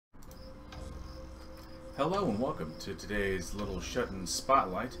Hello and welcome to today's little ShutIn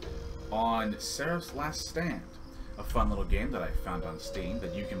spotlight on Seraph's Last Stand, a fun little game that I found on Steam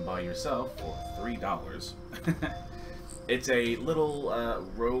that you can buy yourself for $3. It's a little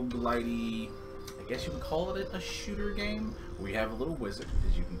roguelite-y, I guess you would call it a shooter game, where you have a little wizard,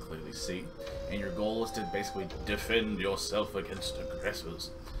 as you can clearly see, and your goal is to basically defend yourself against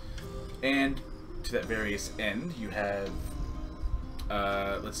aggressors. And to that various end, you have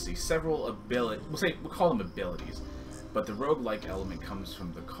let's see, several abilities. We'll call them abilities, but the roguelike element comes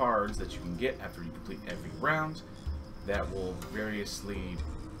from the cards that you can get after you complete every round that will variously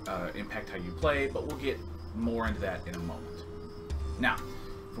impact how you play, but we'll get more into that in a moment. Now,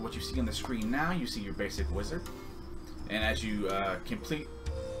 for what you see on the screen now, you see your basic wizard, and as you complete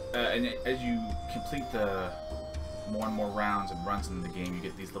the more and more rounds and runs in the game, you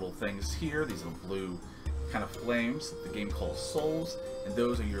get these little things here, these little blue kind of flames that the game calls souls, and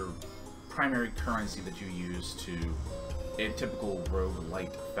those are your primary currency that you use to, in typical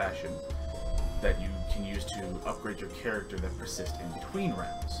roguelite fashion, that you can use to upgrade your character that persists in between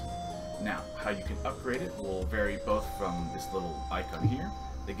rounds. Now, how you can upgrade it will vary both from this little icon here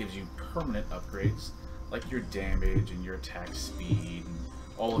that gives you permanent upgrades, like your damage and your attack speed and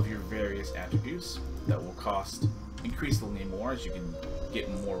all of your various attributes that will cost increasingly more as you can get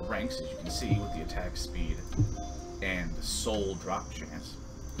more ranks, as you can see with the attack speed and the soul drop chance.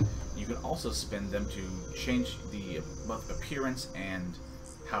 You can also spend them to change the both appearance and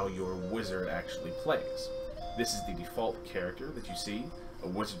how your wizard actually plays. This is the default character that you see. A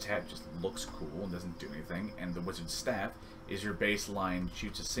wizard's hat just looks cool and doesn't do anything, and the wizard's staff is your baseline,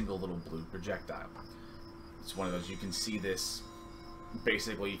 shoots a single little blue projectile. It's one of those, you can see this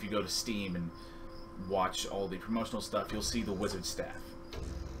basically if you go to Steam and watch all the promotional stuff, you'll see the wizard staff.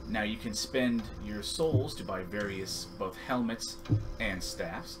 Now you can spend your souls to buy various both helmets and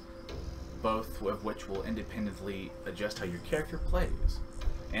staffs, both of which will independently adjust how your character plays,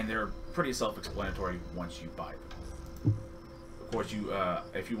 and they're pretty self-explanatory once you buy them. Of course,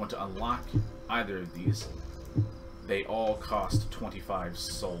 if you want to unlock either of these, they all cost 25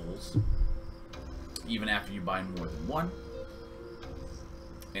 souls, even after you buy more than one.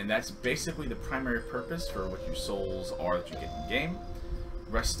 And that's basically the primary purpose for what your souls are that you get in game.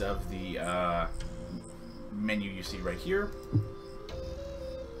 Rest of the menu you see right here.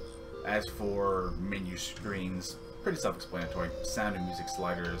 As for menu screens, pretty self-explanatory. Sound and music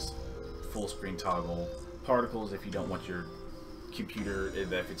sliders, full screen toggle, particles if you don't want your computer,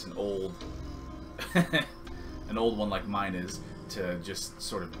 if it's an old an old one like mine is, to just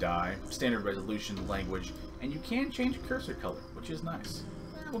sort of die. Standard resolution, language, and you can change cursor color, which is nice.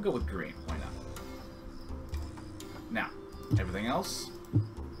 We'll go with green, why not? Now, everything else,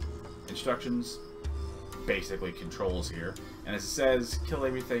 instructions, basically controls here, and as it says, kill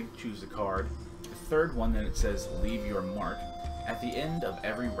everything, choose a card. The third one, then it says leave your mark. At the end of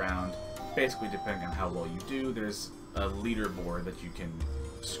every round, basically depending on how well you do, there's a leaderboard that you can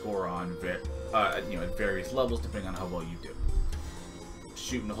score on at various levels depending on how well you do.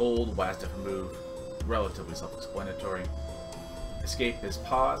 Shoot and hold, Y stuff and move, relatively self-explanatory. Escape is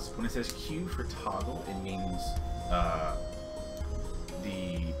pause. When it says Q for toggle, it means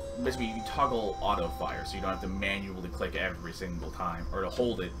basically you toggle auto fire, so you don't have to manually click every single time, or to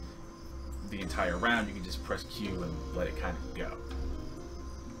hold it the entire round. You can just press Q and let it kind of go.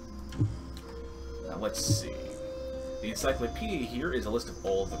 Now let's see. The encyclopedia here is a list of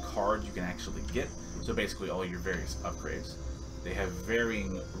all of the cards you can actually get, so basically all your various upgrades. They have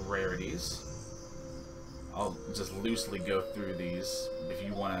varying rarities. I'll just loosely go through these. If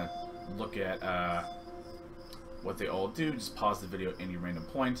you want to look at what they all do, just pause the video at any random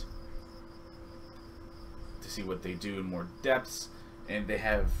point to see what they do in more depths. And they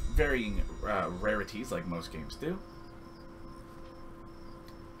have varying rarities, like most games do.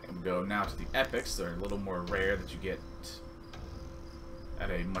 And we go now to the epics. They're a little more rare, that you get at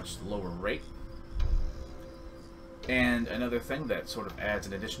a much lower rate. And another thing that sort of adds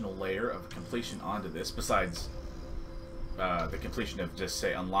an additional layer of completion onto this, besides the completion of just,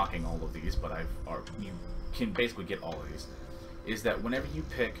 say, unlocking all of these, but you can basically get all of these, is that whenever you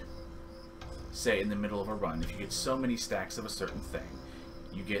pick, say, in the middle of a run, if you get so many stacks of a certain thing,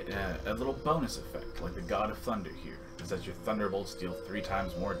 you get a little bonus effect, like the God of Thunder here. It says your Thunderbolts deal 3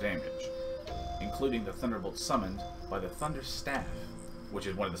 times more damage, including the Thunderbolt summoned by the Thunder Staff, which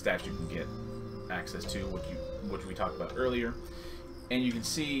is one of the staffs you can get access to, which we talked about earlier. And you can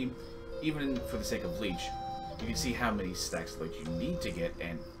see, even for the sake of Leech, you can see how many stacks of Leech you need to get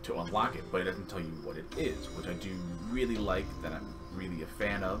and to unlock it, but it doesn't tell you what it is, which I do really like, that I'm really a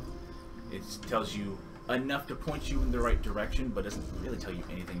fan of. It tells you enough to point you in the right direction, but doesn't really tell you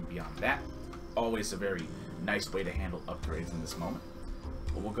anything beyond that. always a very nice way to handle upgrades in this moment.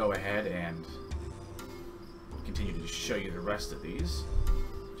 But we'll go ahead and continue to show you the rest of these,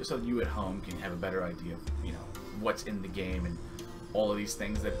 just so that you at home can have a better idea of, you know, what's in the game and all of these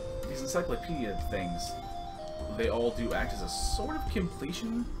things. That these encyclopedia things, they all do act as a sort of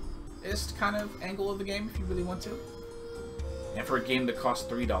completionist kind of angle of the game if you really want to. And for a game that costs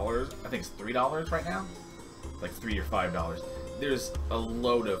 $3, I think it's $3 right now, like $3 or $5, there's a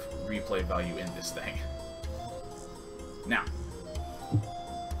load of replay value in this thing. Now,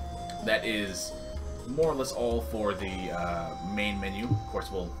 that is more or less all for the main menu. Of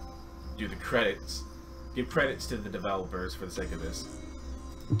course, we'll do the credits, give credits to the developers for the sake of this.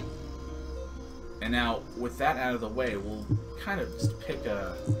 And now, with that out of the way, we'll kind of just pick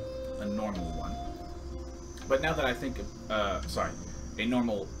a normal one. But now that I think of, sorry, a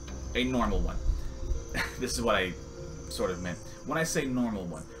normal one. This is what I sort of meant. When I say normal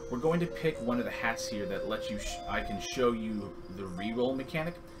one, we're going to pick one of the hats here that lets you, I can show you the reroll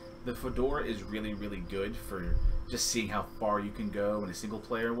mechanic. The fedora is really, really good for just seeing how far you can go in a single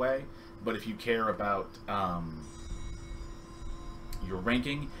player way. But if you care about your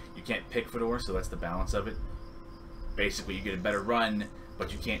ranking, you can't pick fedora, so that's the balance of it. Basically, you get a better run,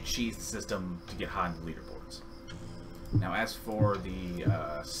 but you can't cheese the system to get high on the leaderboards. Now, as for the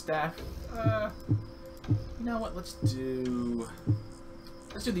staff, you know what? Let's do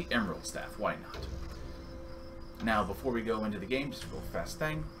the Emerald staff. Why not? Now, before we go into the game, just a real fast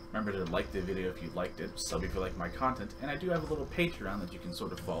thing. Remember to like the video if you liked it, sub if you like my content, and I do have a little Patreon that you can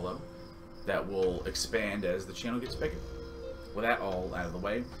sort of follow that will expand as the channel gets bigger. With that all out of the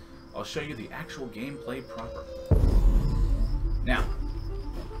way, I'll show you the actual gameplay proper. Now,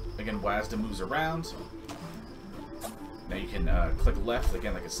 again, WASD moves around. Now you can click left,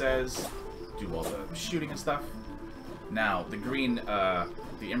 again, like it says, do all the shooting and stuff. Now, the green, the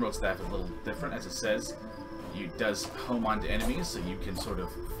Emerald staff is a little different, as it says. It does home onto enemies, so you can sort of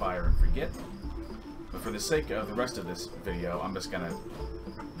fire and forget. But for the sake of the rest of this video, I'm just gonna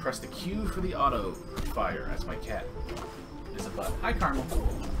press the Q for the auto fire, as my cat is a butt. Hi, Carmel.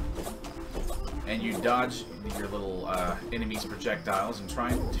 And you dodge your little enemies' projectiles and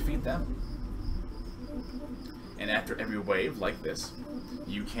try and defeat them. And after every wave, like this,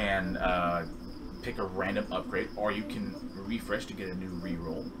 you can pick a random upgrade, or you can refresh to get a new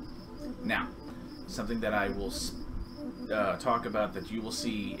reroll. Now, something that I will talk about that you will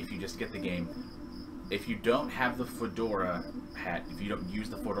see if you just get the game. If you don't have the fedora hat, if you don't use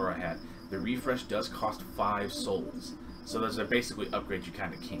the fedora hat, the refresh does cost 5 souls. So those are basically upgrades you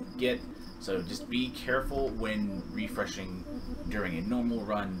kind of can't get. So just be careful when refreshing during a normal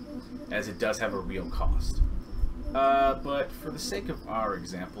run, as it does have a real cost. But for the sake of our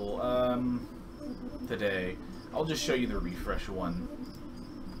example, today, I'll just show you the refresh one.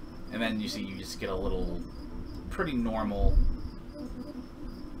 And then you see you just get a little pretty normal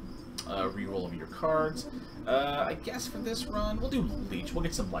reroll of your cards. I guess for this run, we'll do Leech. We'll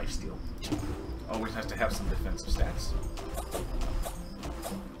get some lifesteal. Always has to have some defensive stats.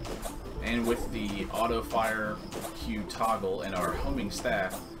 And with the auto fire Q toggle and our homing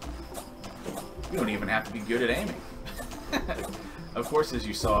staff, you don't even have to be good at aiming. Of course, as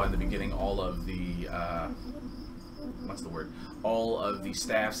you saw in the beginning, all of the what's the word? All of the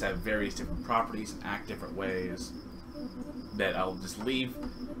staffs have various different properties and act different ways that I'll just leave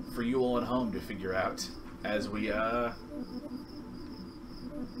for you all at home to figure out as we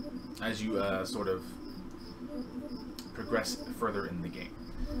sort of progress further in the game.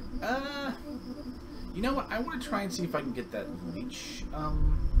 You know what? I want to try and see if I can get that Leech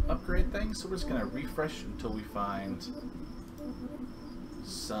upgrade thing. So we're just gonna refresh until we find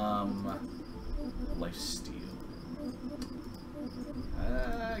some lifesteal.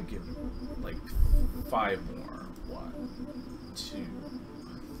 Give like 5 more. 1, 2,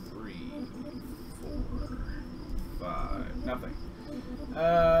 3, 4, 5. Nothing.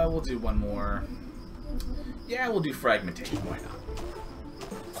 We'll do one more. Yeah, we'll do fragmentation. Why not?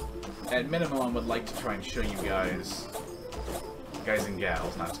 At minimum, I would like to try and show you guys and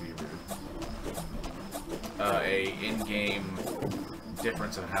gals, not to be rude, a in-game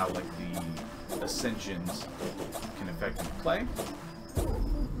difference of how like the ascensions can affect the play.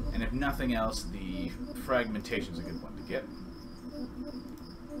 And if nothing else, the fragmentation is a good one to get.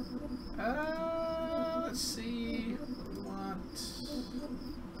 Let's see. What do we want?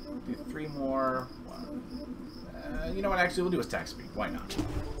 Do 3 more. 1. You know what? Actually, we'll do attack speed. Why not?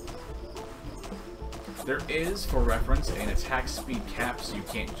 There is, for reference, an attack speed cap, so you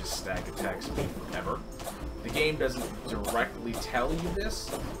can't just stack attack speed forever. The game doesn't directly tell you this,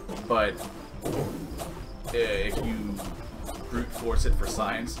 but if you brute force it for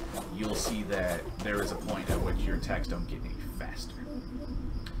science, you'll see that there is a point at which your attacks don't get any faster.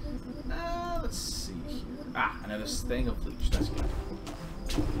 Let's see here. Another thing of leech. That's good.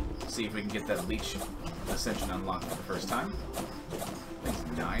 See if we can get that leech ascension unlocked for the first time. I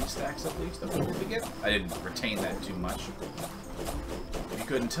think 9 stacks of leech that we need to get. I didn't retain that too much. If you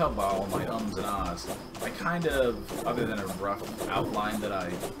couldn't tell by all my ums and ahs, I kind of, other than a rough outline that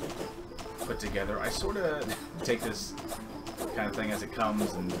I put together, I sort of take this kind of thing as it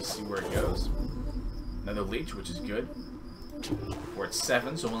comes and just see where it goes. Another leech, which is good. We're at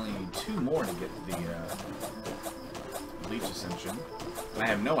 7, so we only need 2 more to get the leech ascension. And I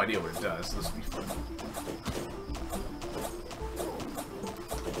have no idea what it does, so this will be fun.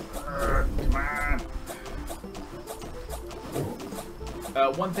 Come on!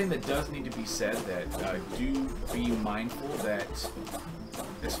 One thing that does need to be said, that do be mindful that,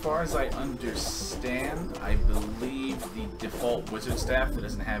 as far as I understand, I believe the default wizard staff that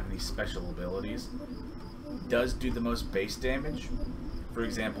doesn't have any special abilities does do the most base damage. For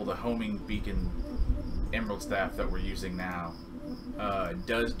example, the homing beacon emerald staff that we're using now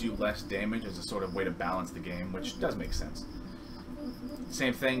does do less damage as a sort of way to balance the game, which does make sense.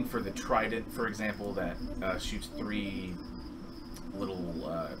 Same thing for the trident, for example, that shoots 3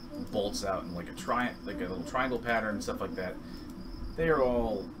 little bolts out in like a little triangle pattern and stuff like that. They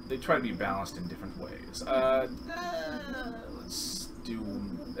try to be balanced in different ways. Let's do.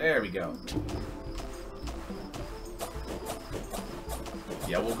 There we go.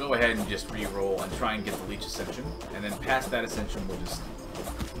 Yeah, we'll go ahead and just re-roll and try and get the leech ascension, and then past that ascension, we'll just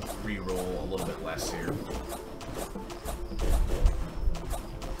re-roll a little bit less here.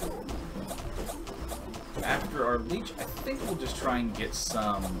 After our leech, I think we'll just try and get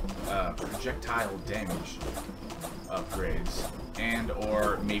some projectile damage upgrades, and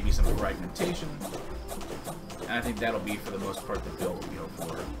or maybe some fragmentation, and I think that'll be for the most part the build we go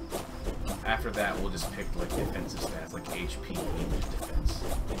for. After that, we'll just pick like defensive stats, like HP, defense.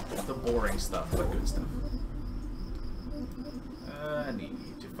 The boring stuff, but good stuff. I need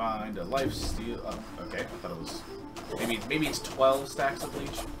to find a life steal. Oh, okay. I thought it was maybe it's 12 stacks of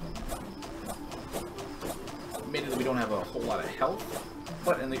leech. Admittedly, we don't have a whole lot of health,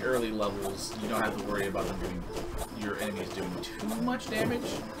 but in the early levels, you don't have to worry about your enemies doing too much damage.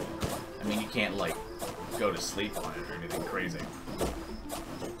 I mean, you can't like go to sleep on it or anything crazy.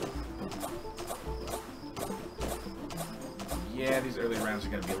 Yeah, these early rounds are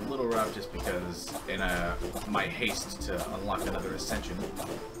going to be a little rough just because in my haste to unlock another ascension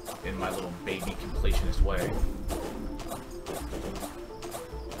in my little baby completionist way,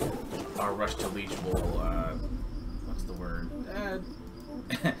 our rush to leech will, what's the word?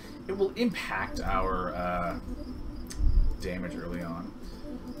 It will impact our damage early on.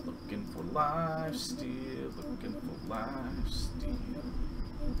 Looking for life steal, looking for life steal,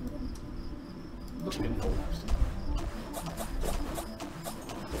 looking for life steal.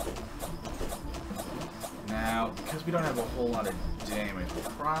 Now, because we don't have a whole lot of damage, we're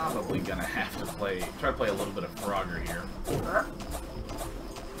probably gonna have to try to play a little bit of Frogger here.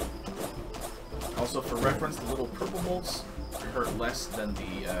 Also, for reference, the little purple bolts hurt less than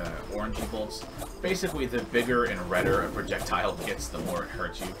the orangey bolts. Basically, the bigger and redder a projectile gets, the more it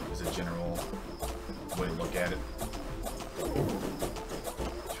hurts you, is a general way to look at it.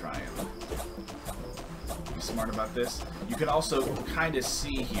 Try and be smart about this. You can also kind of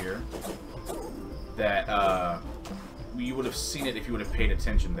see here that you would have seen it if you would have paid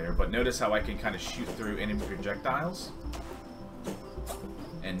attention there, but notice how I can kind of shoot through enemy projectiles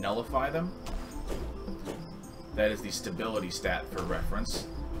and nullify them. That is the stability stat for reference.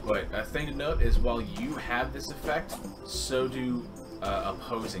 But a thing to note is while you have this effect, so do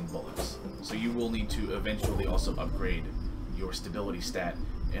opposing bullets. So you will need to eventually also upgrade your stability stat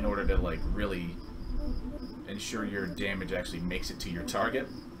in order to like really ensure your damage actually makes it to your target,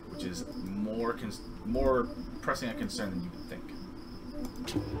 which is more pressing a concern than you would think.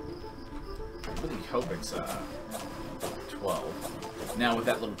 I really hope it's 12. Now with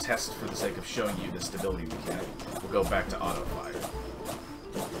that little test for the sake of showing you the stability mechanic, we'll go back to auto fire.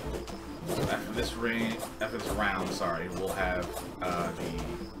 So after this round, sorry, we'll have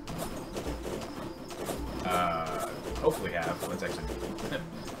hopefully have, let's actually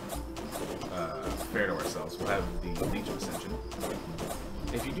fair to ourselves, we'll have the Legion Ascension.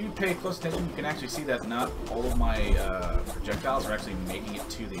 If you do pay close attention, you can actually see that not all of my projectiles are actually making it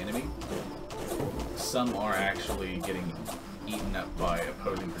to the enemy. Some are actually getting eaten up by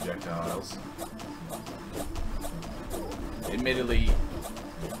opposing projectiles. Admittedly,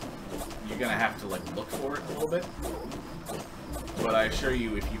 you're gonna have to like look for it a little bit. But I assure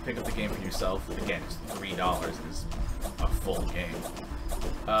you, if you pick up the game for yourself, again, it's $3. It's a full game.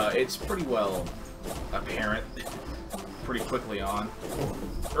 It's pretty well apparent pretty quickly on.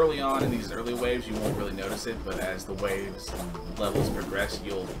 Early on in these early waves, you won't really notice it, but as the waves and levels progress,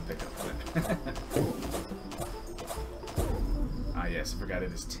 you'll pick up on it. Ah, yes, I forgot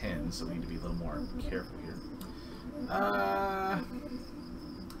it is 10, so we need to be a little more careful here.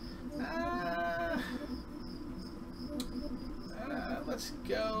 Let's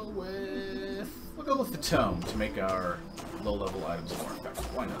go with... We'll go with the tome to make our low-level items more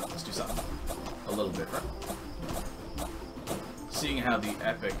effective. Why not? Let's do something a little different. Seeing how the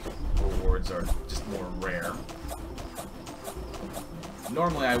epic rewards are just more rare.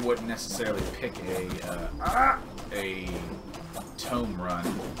 Normally I wouldn't necessarily pick a tome run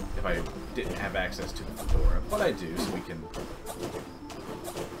if I didn't have access to the fedora, but I do, so we can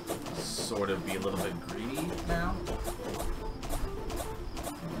sort of be a little bit greedy now.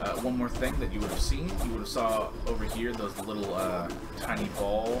 One more thing that you would have seen, you would have saw over here those little tiny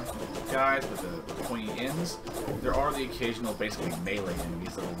ball guys with the pointy ends. There are the occasional basically melee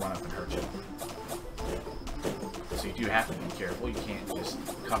enemies that will run up and hurt you. So you do have to be careful, you can't just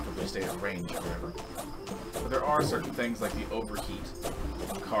comfortably stay at range forever. But there are certain things like the overheat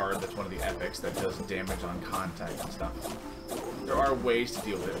card that's one of the epics that does damage on contact and stuff. There are ways to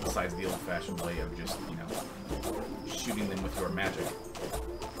deal with it besides the old-fashioned way of just, you know, shooting them with your magic.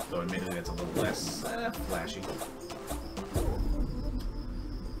 Though admittedly that's a little less flashy.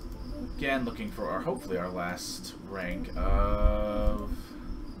 Again, looking for our, hopefully our last rank of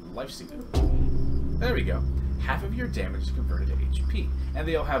Lifestealer. There we go. Half of your damage is converted to HP, and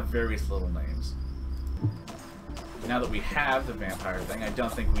they all have various little names. Now that we have the vampire thing, I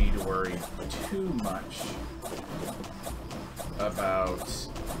don't think we need to worry too much about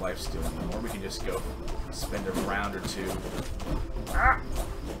lifesteal anymore. We can just go spend a round or two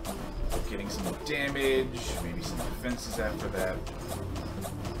getting some damage, maybe some defenses after that.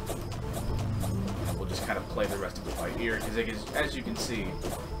 And we'll just kind of play the rest of the fight here, because as you can see,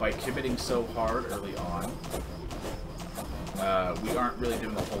 by committing so hard early on, we aren't really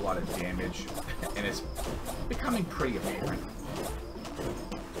doing a whole lot of damage, and it's becoming pretty apparent.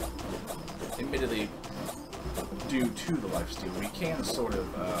 Admittedly, due to the lifesteal, we can sort of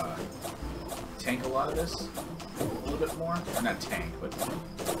tank a lot of this a little bit more. Or not tank, but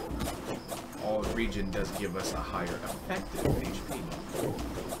all region does give us a higher effective HP.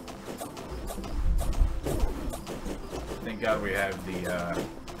 Thank God we have the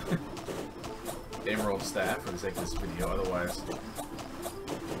Emerald Staff for the sake of this video, otherwise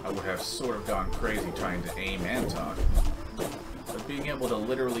I would have sort of gone crazy trying to aim and talk. But being able to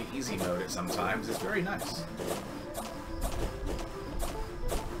literally easy mode it sometimes is very nice.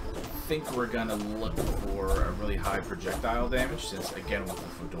 I think we're gonna look for a really high projectile damage, since again with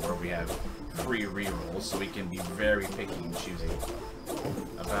the fedora we have free rerolls, so we can be very picky and choosy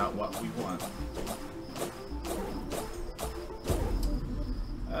about what we want.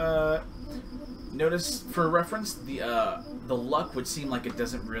 Notice for reference, the luck would seem like it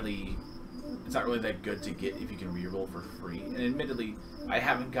doesn't really, it's not really that good to get if you can reroll for free. And admittedly, I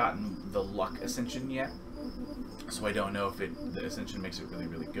haven't gotten the luck ascension yet, so I don't know if the ascension makes it really,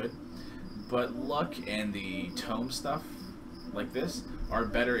 really good. But luck and the tome stuff like this are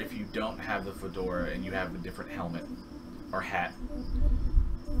better if you don't have the fedora and you have a different helmet or hat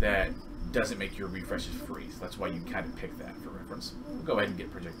that doesn't make your refreshes free. So that's why you kind of pick that for reference. We'll go ahead and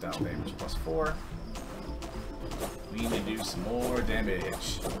get projectile damage +4. We need to do some more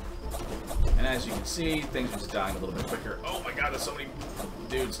damage. And as you can see, things are just dying a little bit quicker. Oh my god, there's so many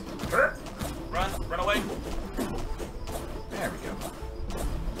dudes. Run away. There we go.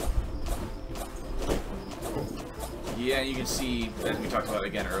 Yeah, you can see, as we talked about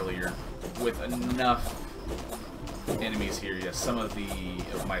again earlier, with enough enemies here, yes, some of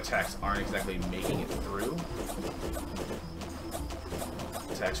my attacks aren't exactly making it through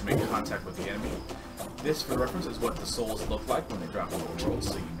to actually make contact with the enemy. This, for reference, is what the souls look like when they drop into the world,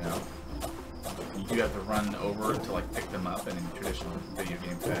 so you know. You do have to run over to like pick them up in traditional video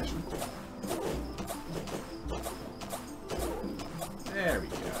game fashion. There we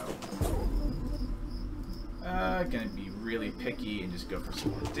go. Gonna be really picky and just go for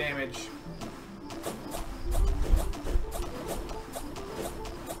some more damage.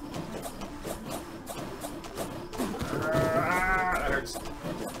 That hurts.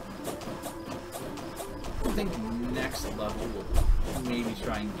 I think next level we'll maybe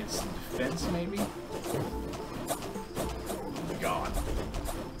try and get some defense, maybe? Oh my god.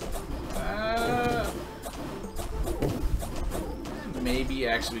 Maybe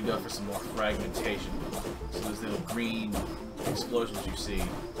actually go for some more fragmentation. So those little green explosions you see,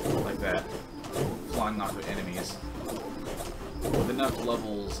 like that, flying off of enemies. with enough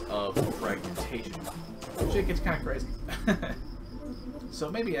levels of fragmentation. Shit gets kind of crazy. So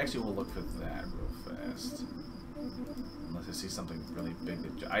maybe actually we'll look for that real fast. Unless I see something really big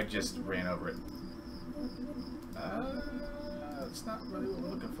that I just ran over it. It's not really what we're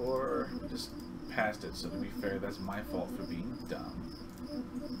looking for. We just passed it, so to be fair, that's my fault for being dumb.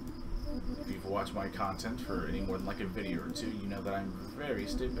 If you've watched my content for any more than like a video or two, you know that I'm very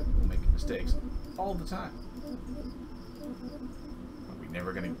stupid. We'll make mistakes all the time. Are we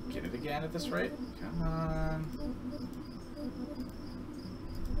never gonna get it again at this rate? Come on.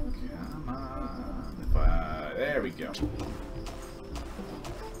 Come on. There we go.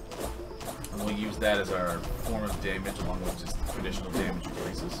 And we'll use that as our form of damage along with just traditional damage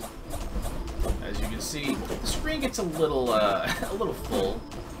increases. As you can see, the screen gets a little full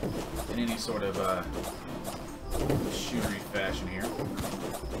in any sort of shootery fashion here.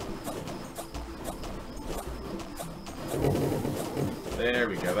 There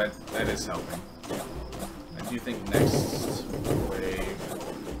we go. That is helping. I do think next wave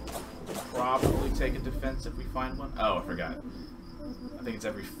will probably take a defense if we find one. Oh, I forgot. I think it's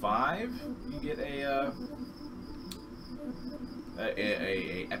every 5 you get a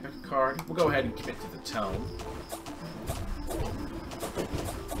epic card. We'll go ahead and commit to the tome.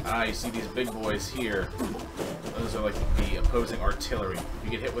 You see these big boys here. Those are like the opposing artillery. If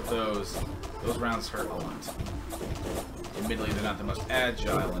you get hit with those rounds hurt a lot. Admittedly, they're not the most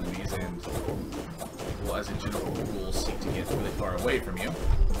agile enemies, and will, as a general rule, seek to get really far away from you.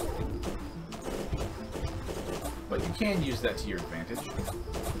 But you can use that to your advantage.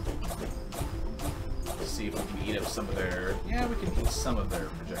 See if we can eat up some of their... Yeah, we can eat some of their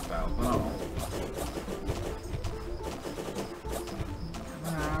projectiles. Oh.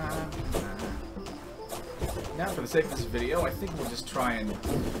 Now, for the sake of this video, I think we'll just try and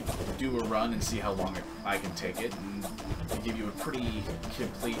do a run and see how long I can take it, and give you a pretty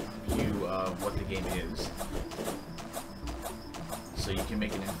complete view of what the game is, so you can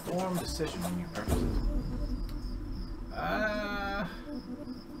make an informed decision when you purchase it.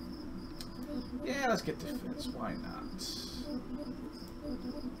 Yeah, let's get defense. Why not?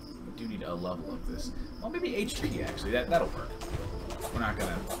 We do need a level of this. Well, maybe HP, actually. That'll work. We're not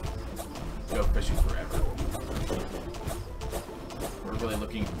gonna go fishing forever. We're really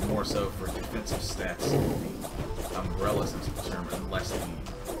looking more so for defensive stats, the umbrella sense of the term, and less the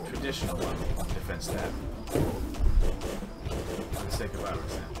traditional defense stat. For the sake of our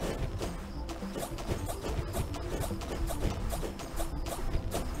example.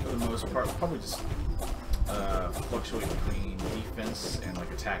 For the most part, we'll probably just fluctuate between defense and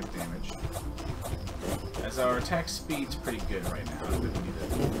like attack damage. As our attack speed's pretty good right now, I don't think we need to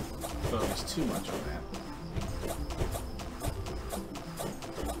focus too much on that.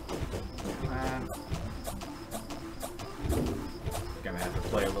 Gonna have to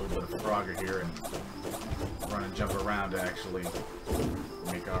play a little bit of Frogger here and run and jump around to actually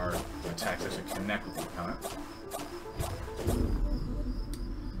make our attacks actually connect with the opponent.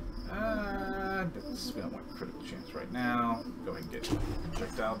 But we don't want critical chance right now. Go ahead and get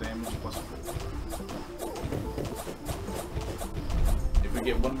projectile damage plus 4. If we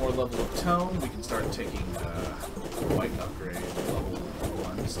get one more level of tone, we can start taking white upgrade level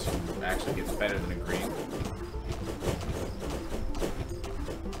 1s to actually get better than a green.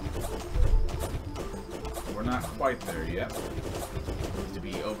 We're not quite there yet. It needs to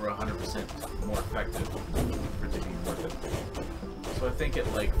be over 100% more effective for it to be worth it. So I think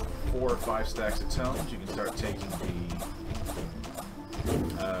at like 4 or 5 stacks of tones, you can start taking the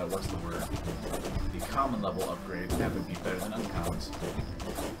what's the word? The common level upgrade, and that would be better than uncommons.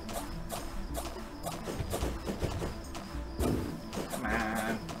 Come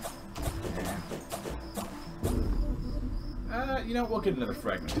on. You know, we'll get another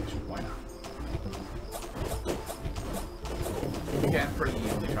fragmentation. Why not? Again, pretty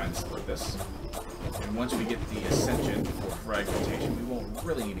easily trying to split this. And once we get the Ascension for fragmentation, we won't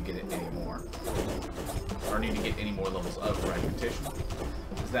really need to get it anymore. Or need to get any more levels of fragmentation.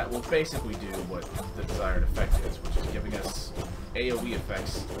 Because that will basically do what the desired effect is, which is giving us AoE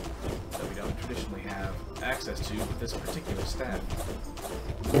effects that we don't traditionally have access to with this particular stat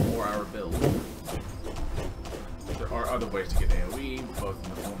or our build. There are other ways to get AoE, both in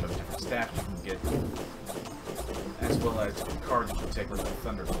the form of different stats you can get, as well as different cards you can take, like the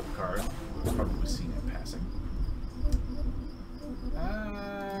Thunderbolt card. You've probably seen it passing.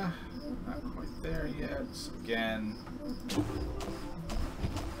 Not quite there yet. Again,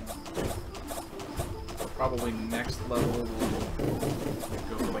 probably next level we'll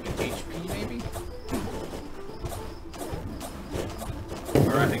go for like an HP maybe?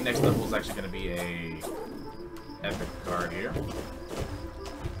 Or I think next level is actually going to be epic card here.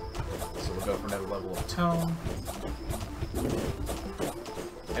 So we'll go for another level of tone.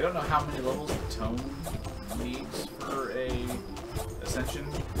 I don't know how many levels the tone needs for a Ascension.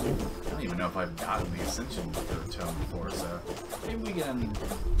 I don't even know if I've gotten the Ascension for a tone before, so maybe we can...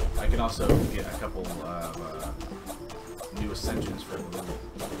 I can also get a couple of new Ascensions for the little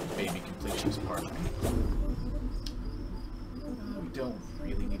baby completionist part of me. We don't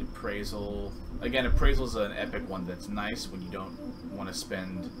really need Appraisal. Again, Appraisal is an epic one that's nice when you don't want to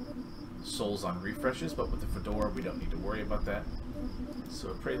spend souls on refreshes, but with the Fedora we don't need to worry about that. So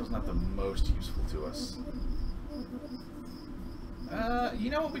Appraisal's not the most useful to us. You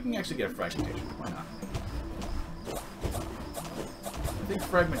know what? We can actually get a Fragmentation. Why not? I think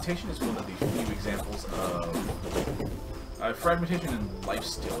Fragmentation is one of the few examples of... Fragmentation and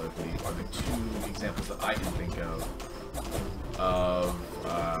Lifesteal, I believe, are the two examples that I can think of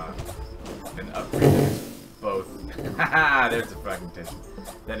an upgrade that is both... Haha! There's the Fragmentation.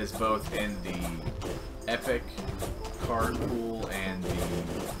 That is both in the Epic card pool and the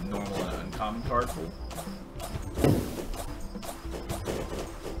normal and uncommon card pool.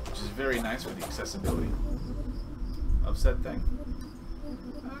 Which is very nice for the accessibility of said thing.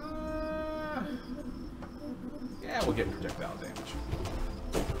 Yeah, we'll get projectile damage.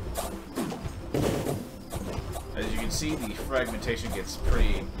 As you can see, the Fragmentation gets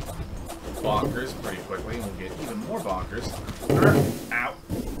pretty bonkers pretty quickly, and we'll get even more bonkers out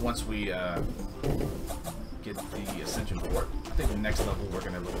once we get the Ascension for it. I think the next level we're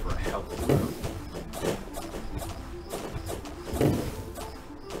going to look for a health load.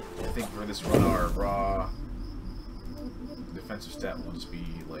 I think for this run our raw defensive stat will just be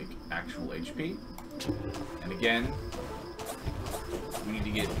like actual HP. And again, we need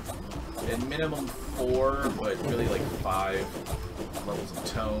to get at minimum 4, but really like 5 levels of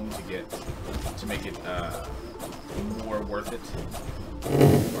tone to make it more worth it,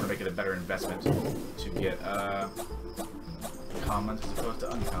 or to make it a better investment to get commons as opposed to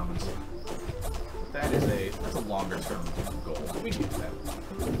uncommons. That's a longer term goal. We can get that.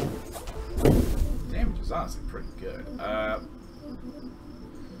 Damage is honestly pretty good.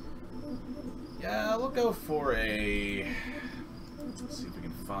 Yeah, we'll go for a... Let's see if we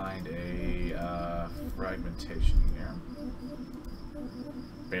can find a Fragmentation here.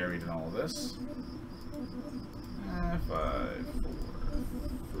 Buried in all of this. 5, 4,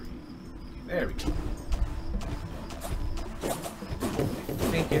 3. There we go. I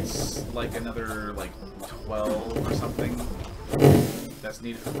think it's like another 12 or something that's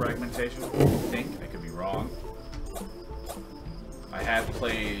needed for Fragmentation. I think. I could be wrong. I have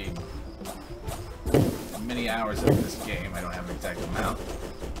played many hours of this game. I don't have an exact amount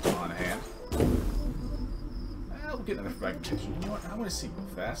on hand. We'll get another Fragmentation. You know what? I want to see real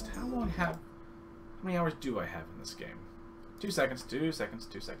fast. How many hours do I have in this game? 2 seconds. 2 seconds.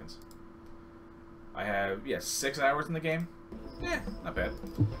 2 seconds. I have, 6 hours in the game. Yeah, not bad.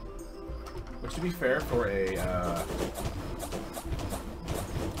 Which, to be fair, for a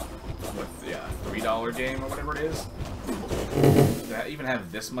 $3 game or whatever it is, to even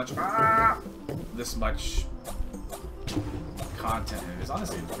have this much content in it is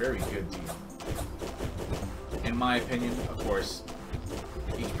honestly a very good deal. In my opinion, of course,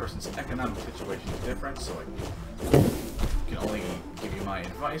 each person's economic situation is different, so I can only give you my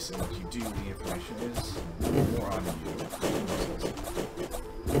advice, and what you do with the information is more on you.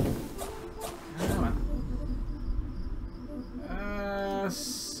 Let's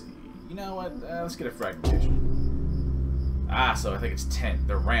see. You know what? Let's get a Fragmentation. So I think it's 10.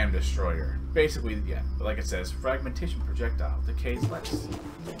 The Ram Destroyer. Basically, yeah, like it says, Fragmentation projectile decays less.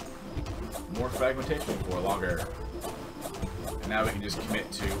 More Fragmentation for longer. And now we can just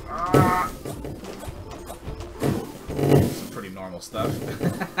commit to some pretty normal stuff.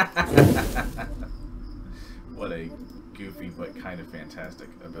 What a goofy but kind of fantastic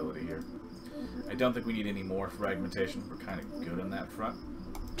ability here. I don't think we need any more Fragmentation. We're kind of good on that front.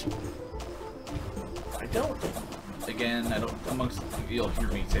 You'll hear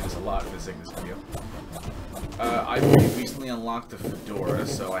me say this a lot in this video. I've recently unlocked the Fedora,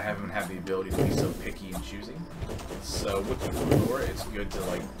 so I haven't had the ability to be so picky and choosy. So with the Fedora, it's good to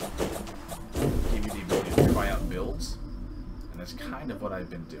give you the ability to try out builds, and that's kind of what I've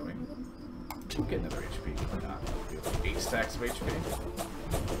been doing. We'll get another HP, why not? We'll do 8 stacks of HP.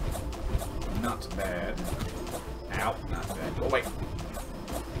 Not bad. Ow, not bad. Go away.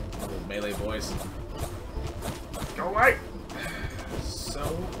 Little melee boys. Go away! So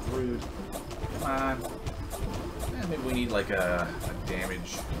rude. Come on. Maybe we need a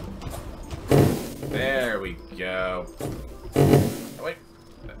damage. There we go. Oh wait.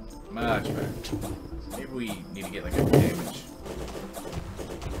 Much better. Maybe we need to get like a damage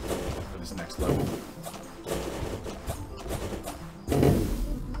for this next level.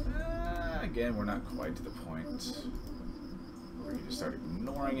 Again, we're not quite to the point where you just start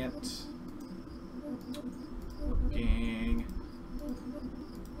ignoring it.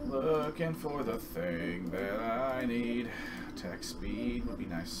 Looking for the thing that I need. Attack speed would be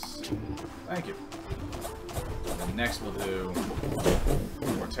nice. Thank you. And next we'll do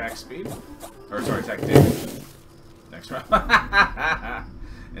more attack speed. Or sorry, attack damage. Next round.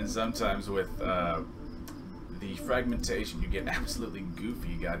 And sometimes with the fragmentation, you get absolutely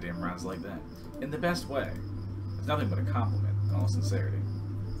goofy goddamn rounds like that. In the best way. It's nothing but a compliment, in all sincerity.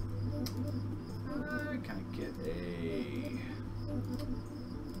 Can I get a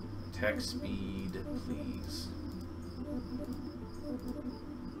attack speed, please?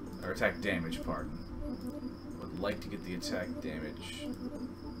 Or attack damage, pardon. Would like to get the attack damage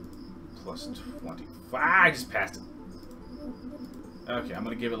plus 20. Ah, I just passed it. Okay, I'm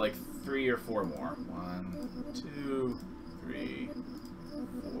gonna give it like 3 or 4 more. 1, 2, 3,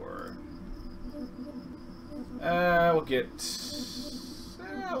 4. We'll get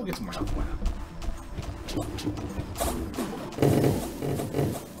some more health. Why not?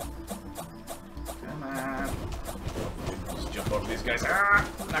 Come on. Just jump over these guys. Ah!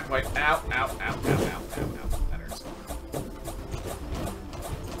 Not quite. Ow, ow, ow, ow, ow, ow, ow. That hurts.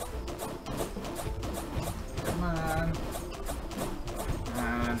 Come on. Come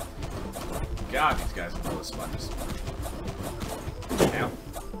on. God, these guys are full of sponges. Ow.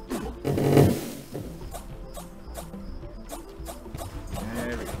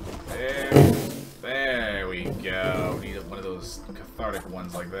 There we go. Need one of those cathartic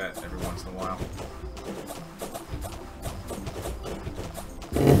ones like that every once in a while.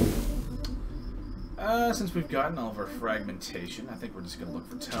 Since we've gotten all of our fragmentation, I think we're just gonna look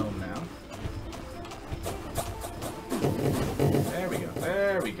for tone now. There we go.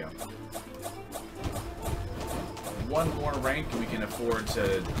 There we go. One more rank and we can afford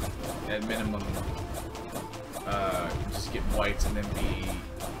to, at minimum, just get whites and then be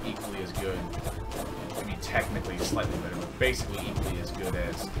equally as good. I mean, technically slightly better, but basically equally as good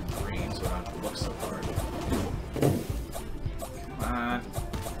as green, so I don't have to look so hard. Come on.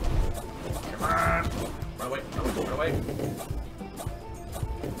 Come on. Run away, run away, run away.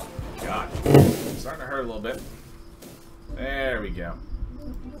 God. It's starting to hurt a little bit. There we go.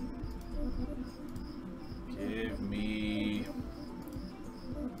 Give me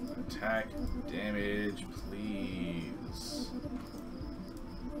attack damage, please.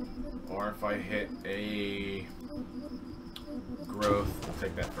 Or if I hit a growth, I'll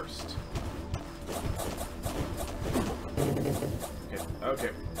take that first.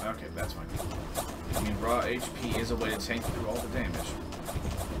 Okay, okay, that's fine. I mean, raw HP is a way to tank through all the damage.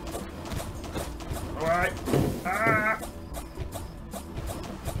 Alright! Ah!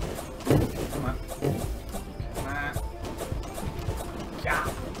 Come on. Come on. Yeah!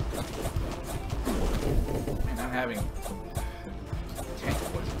 Man, I'm having... tank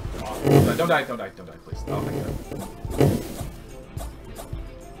poison. Oh, don't die, don't die, don't die, please. Oh my god.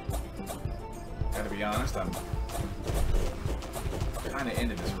 Gotta be honest, I'm kinda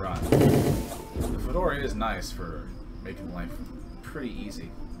into this run. The fedora is nice for making life pretty easy.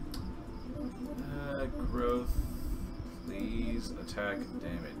 Growth, please. Attack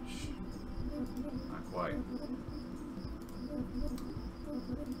damage. Not quite.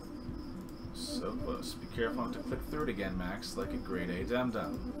 So close. Be careful not to click through it again, Max, like a grade A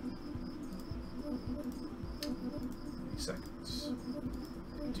dum-dum. 80 seconds.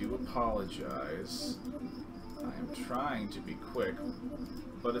 I do apologize. I am trying to be quick,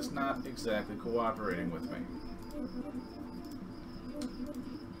 but it's not exactly cooperating with me.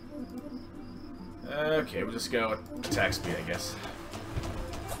 Okay, we'll just go with attack speed, I guess.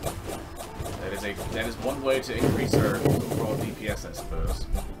 That is one way to increase our overall DPS, I suppose.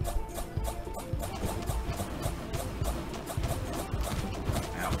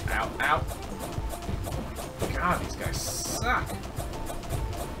 Ow, ow, ow! God, these guys suck!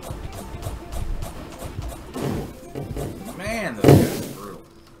 Man, those guys are brutal.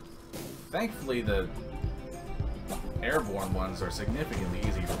 Thankfully, the airborne ones are significantly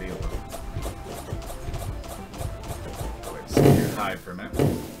easier to deal with. Go ahead and sit here and hide for a minute.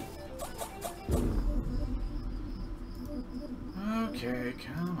 Okay,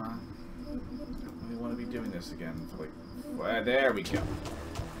 come on. I don't really want to be doing this again. Like, there we go.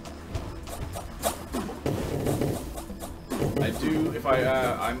 I do, if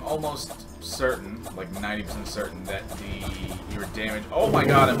I'm almost certain, like 90% certain, that your damage... Oh my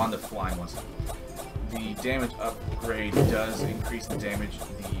god, I'm on the flying ones. the damage upgrade does increase the damage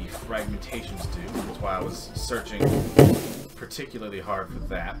the fragmentations do. That's why I was searching particularly hard for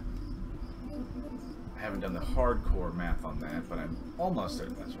that. I haven't done the hardcore math on that, but I'm almost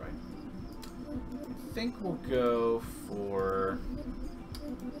certain that's right. I think we'll go for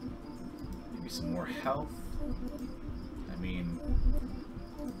maybe some more health. I mean,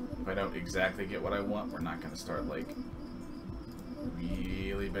 if I don't exactly get what I want, we're not going to start, like,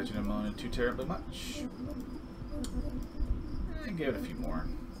 really bitching and moaning too terribly much. And give it a few more.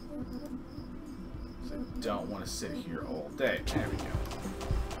 So I don't want to sit here all day. There we go.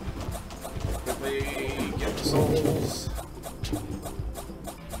 Quickly get the souls.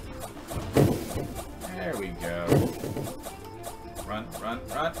 There we go. Run, run,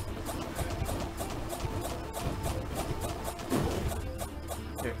 run.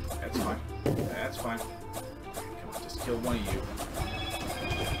 Okay, that's fine. That's fine. Come on, just kill one of you.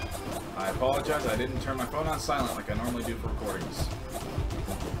 I apologize, I didn't turn my phone on silent like I normally do for recordings.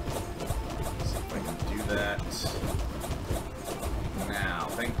 Let's see if I can do that. Now,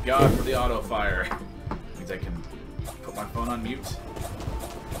 thank God for the auto fire. Means I can put my phone on mute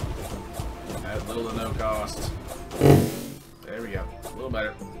at little to no cost. There we go. A little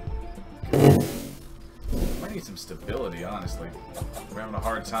better. Might need some stability, honestly. We're having a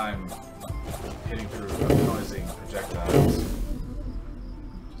hard time hitting through opposing projectiles.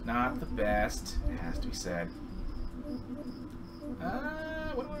 It's not the best, it has to be said.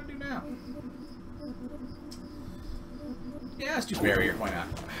 What do I want to do now? Yeah, let's do barrier. Why not?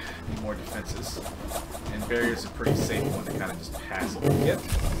 Need more defenses. And barrier's a pretty safe one to kind of just passively get.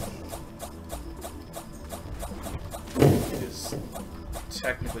 It is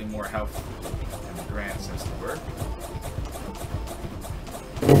technically more health in the grand sense of the word.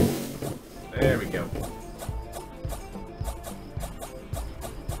 There we go.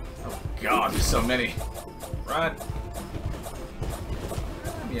 Oh God, there's so many. Run.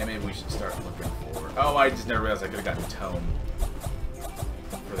 Yeah, maybe we should start looking for... Oh, I just never realized I could have gotten tome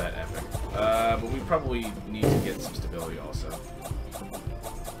for that epic. But we probably need to get some stability also.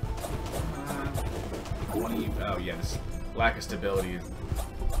 Oh yeah, this lack of stability is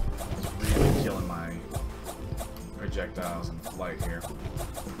really killing my projectiles and flight here.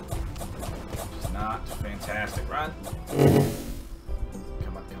 Which is not fantastic. Run!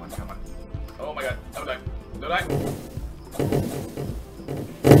 Come on, come on, come on. Oh my God, don't die. Don't die!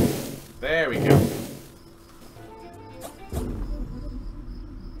 There we go.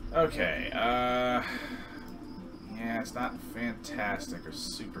 Okay, yeah, it's not fantastic or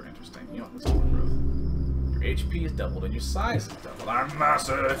super interesting. You know what, let's go with growth. Your HP is doubled and your size is doubled. I'm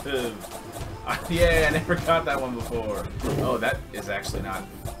massive! Yeah, I never got that one before. Oh, that is actually not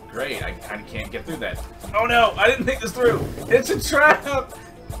great. I kind of can't get through that. Oh no, I didn't think this through! It's a trap!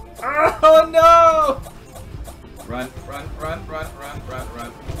 Oh no! Run, run, run, run, run, run,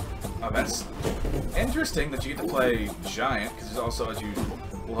 run. Oh, that's interesting that you get to play Giant, because there's also, as you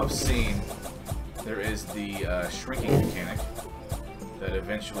will have seen, there is the shrinking mechanic that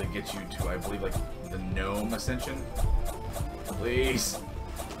eventually gets you to, I believe, like, the Gnome Ascension. Please.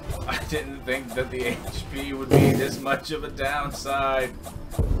 I didn't think that the HP would be this much of a downside.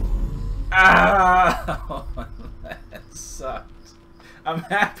 Ah! That sucked. I'm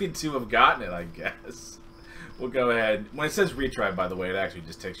happy to have gotten it, I guess. We'll go ahead. When it says retry, by the way, it actually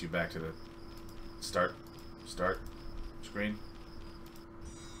just takes you back to the start screen.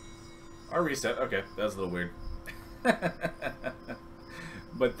 Or reset. Okay, that was a little weird.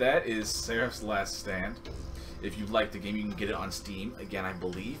 But that is Seraph's Last Stand. If you like the game, you can get it on Steam. Again, I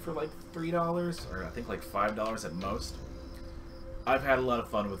believe for like $3, or I think like $5 at most. I've had a lot of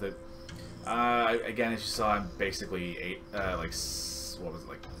fun with it. Again, as you saw, I'm basically what was it,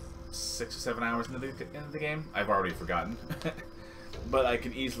 like 6 or 7 hours into the game. I've already forgotten. But I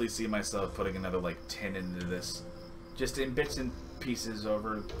can easily see myself putting another like 10 into this, just in bits and pieces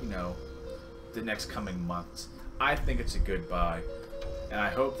over, you know, the next coming months. I think it's a good buy, and I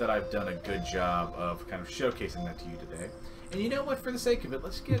hope that I've done a good job of kind of showcasing that to you today. And you know what, for the sake of it,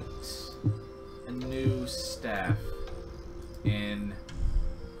 let's get a new staff in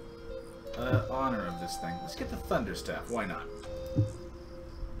honor of this thing. Let's get the Thunder Staff, why not?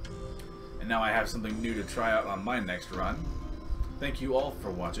 And now I have something new to try out on my next run. Thank you all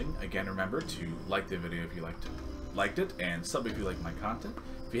for watching. Again, remember to like the video if you liked it, and sub if you like my content.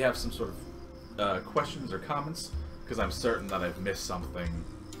 If you have some sort of questions or comments, because I'm certain that I've missed something,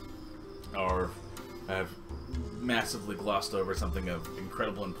 or I've massively glossed over something of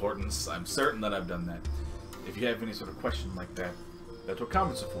incredible importance, I'm certain that I've done that. If you have any sort of question like that, that's what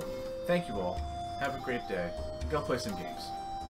comments are for. Thank you all. Have a great day. Go play some games.